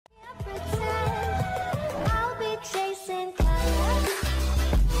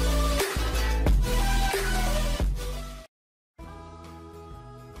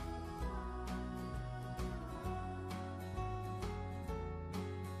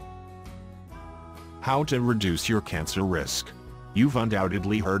How to reduce your cancer risk. You've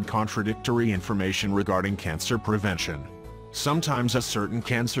undoubtedly heard contradictory information regarding cancer prevention. Sometimes a certain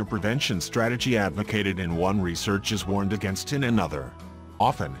cancer prevention strategy advocated in one research is warned against in another.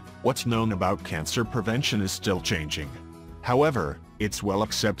 Often, what's known about cancer prevention is still changing. However, it's well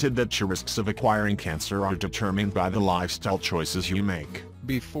accepted that your risks of acquiring cancer are determined by the lifestyle choices you make.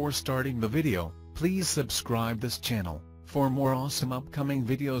 Before starting the video, please subscribe this channel for more awesome upcoming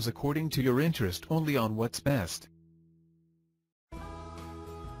videos according to your interest only on what's best.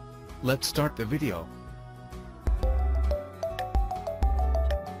 Let's start the video.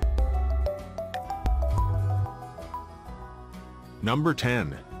 Number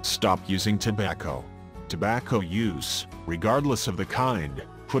 10. Stop using tobacco. Tobacco use, regardless of the kind,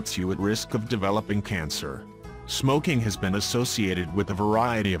 puts you at risk of developing cancer. Smoking has been associated with a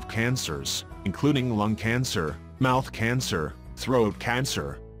variety of cancers, including lung cancer, mouth cancer, throat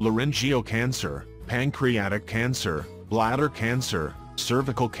cancer, laryngeal cancer, pancreatic cancer, bladder cancer,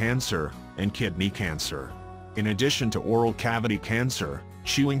 cervical cancer, and kidney cancer. In addition to oral cavity cancer,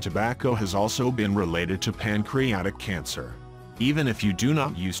 chewing tobacco has also been related to pancreatic cancer. Even if you do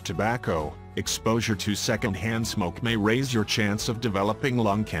not use tobacco, exposure to secondhand smoke may raise your chance of developing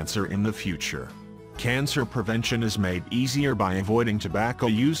lung cancer in the future. Cancer prevention is made easier by avoiding tobacco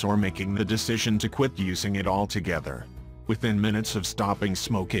use or making the decision to quit using it altogether. Within minutes of stopping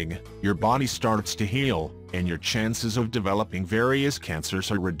smoking, your body starts to heal, and your chances of developing various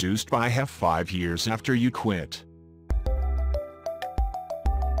cancers are reduced by half 5 years after you quit.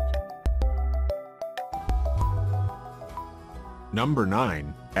 Number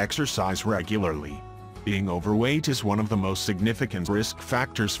 9. Exercise regularly. Being overweight is one of the most significant risk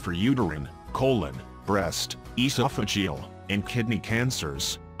factors for uterine, colon, breast, esophageal, and kidney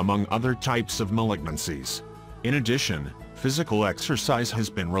cancers, among other types of malignancies. In addition, physical exercise has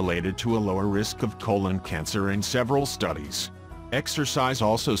been related to a lower risk of colon cancer in several studies. Exercise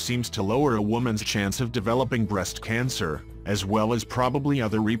also seems to lower a woman's chance of developing breast cancer, as well as probably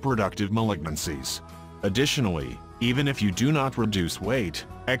other reproductive malignancies. Additionally, even if you do not reduce weight,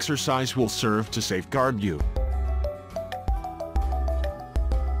 exercise will serve to safeguard you.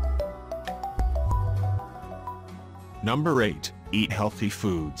 Number 8. Eat healthy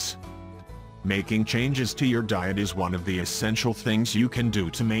foods. Making changes to your diet is one of the essential things you can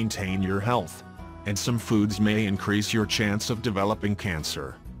do to maintain your health. And some foods may increase your chance of developing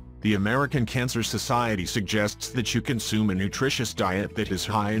cancer. The American Cancer Society suggests that you consume a nutritious diet that is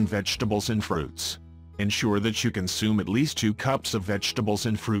high in vegetables and fruits. Ensure that you consume at least 2 cups of vegetables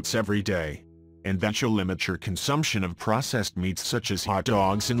and fruits every day. And that you'll limit your consumption of processed meats such as hot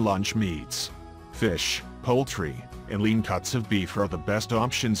dogs and lunch meats. Fish, poultry, and lean cuts of beef are the best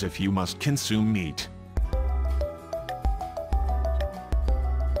options if you must consume meat.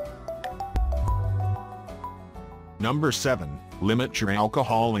 Number 7. Limit your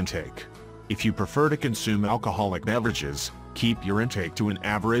alcohol intake. If you prefer to consume alcoholic beverages, keep your intake to an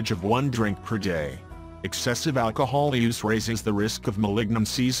average of 1 drink per day. Excessive alcohol use raises the risk of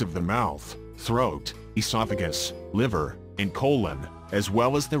malignancies of the mouth, throat, esophagus, liver, and colon, as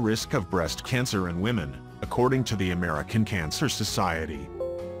well as the risk of breast cancer in women, according to the American Cancer Society.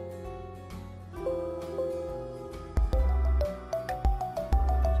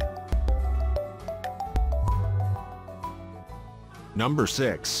 Number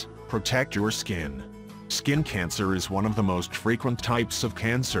 6. Protect your skin. Skin cancer is one of the most frequent types of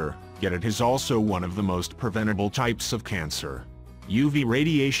cancer, yet it is also one of the most preventable types of cancer. UV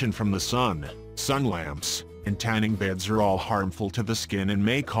radiation from the sun, sun lamps, and tanning beds are all harmful to the skin and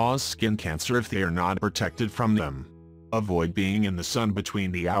may cause skin cancer if they are not protected from them. Avoid being in the sun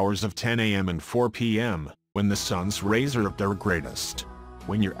between the hours of 10 a.m. and 4 p.m., when the sun's rays are at their greatest.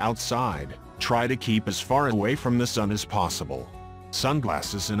 When you're outside, try to keep as far away from the sun as possible.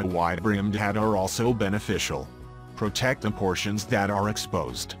 Sunglasses and a wide-brimmed hat are also beneficial. Protect the portions that are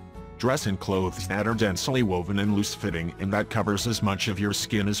exposed. Dress in clothes that are densely woven and loose-fitting and that covers as much of your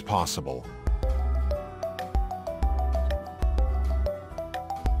skin as possible.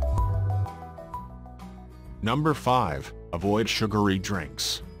 Number 5. Avoid sugary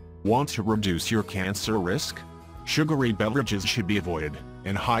drinks. Want to reduce your cancer risk? Sugary beverages should be avoided,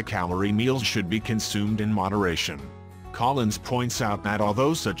 and high-calorie meals should be consumed in moderation. Collins points out that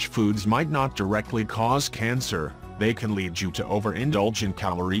although such foods might not directly cause cancer, they can lead you to overindulge in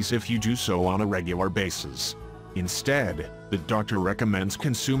calories if you do so on a regular basis. Instead, the doctor recommends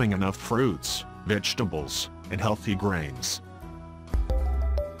consuming enough fruits, vegetables, and healthy grains.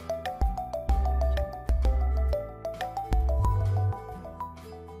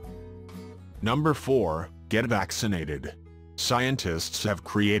 Number 4. Get vaccinated. Scientists have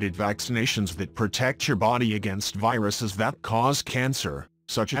created vaccinations that protect your body against viruses that cause cancer,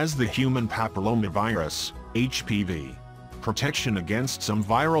 such as the human papillomavirus, HPV. Protection against some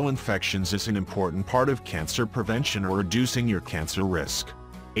viral infections is an important part of cancer prevention or reducing your cancer risk.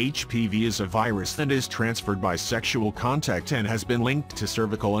 HPV is a virus that is transferred by sexual contact and has been linked to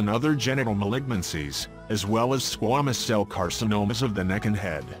cervical and other genital malignancies, as well as squamous cell carcinomas of the neck and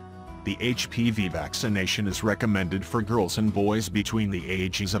head. The HPV vaccination is recommended for girls and boys between the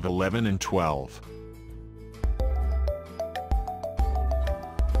ages of 11 and 12.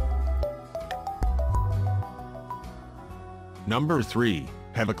 Number 3.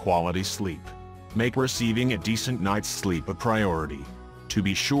 Have a quality sleep. Make receiving a decent night's sleep a priority. To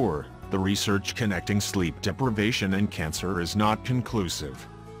be sure, the research connecting sleep deprivation and cancer is not conclusive.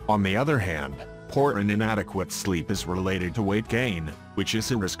 On the other hand, poor and inadequate sleep is related to weight gain, which is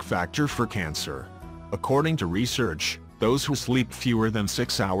a risk factor for cancer. According to research, those who sleep fewer than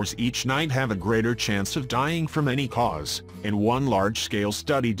 6 hours each night have a greater chance of dying from any cause, and one large-scale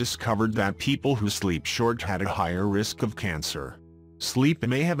study discovered that people who sleep short had a higher risk of cancer. Sleep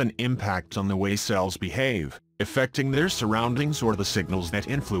may have an impact on the way cells behave, affecting their surroundings or the signals that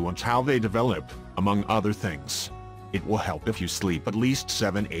influence how they develop, among other things. It will help if you sleep at least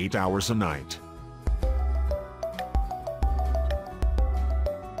 7-8 hours a night.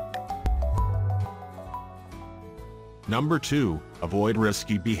 Number 2. Avoid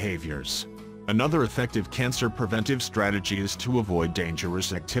risky behaviors. Another effective cancer preventive strategy is to avoid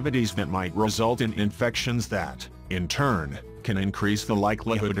dangerous activities that might result in infections that, in turn, can increase the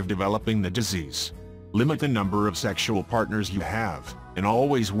likelihood of developing the disease. Limit the number of sexual partners you have, and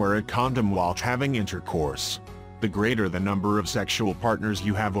always wear a condom while having intercourse. The greater the number of sexual partners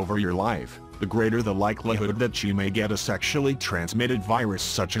you have over your life, the greater the likelihood that you may get a sexually transmitted virus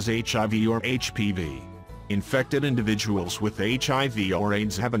such as HIV or HPV. Infected individuals with HIV or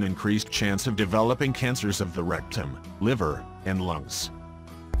AIDS have an increased chance of developing cancers of the rectum, liver, and lungs.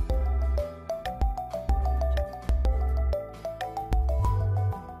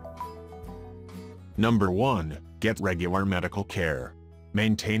 Number 1. Get regular medical care.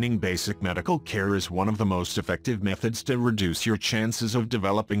 Maintaining basic medical care is one of the most effective methods to reduce your chances of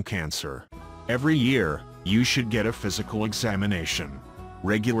developing cancer. Every year, you should get a physical examination.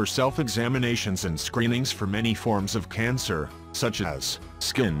 Regular self-examinations and screenings for many forms of cancer, such as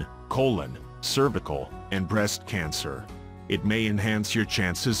skin, colon, cervical, and breast cancer. It may enhance your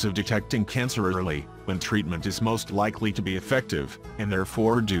chances of detecting cancer early, when treatment is most likely to be effective, and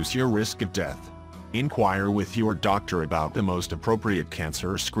therefore reduce your risk of death. Inquire with your doctor about the most appropriate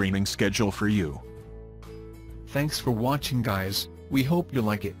cancer screening schedule for you. Thanks for watching, guys. We hope you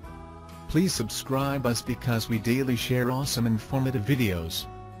like it. Please subscribe us because we daily share awesome informative videos.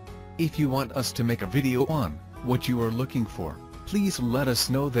 If you want us to make a video on what you are looking for, please let us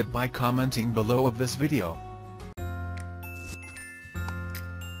know that by commenting below of this video.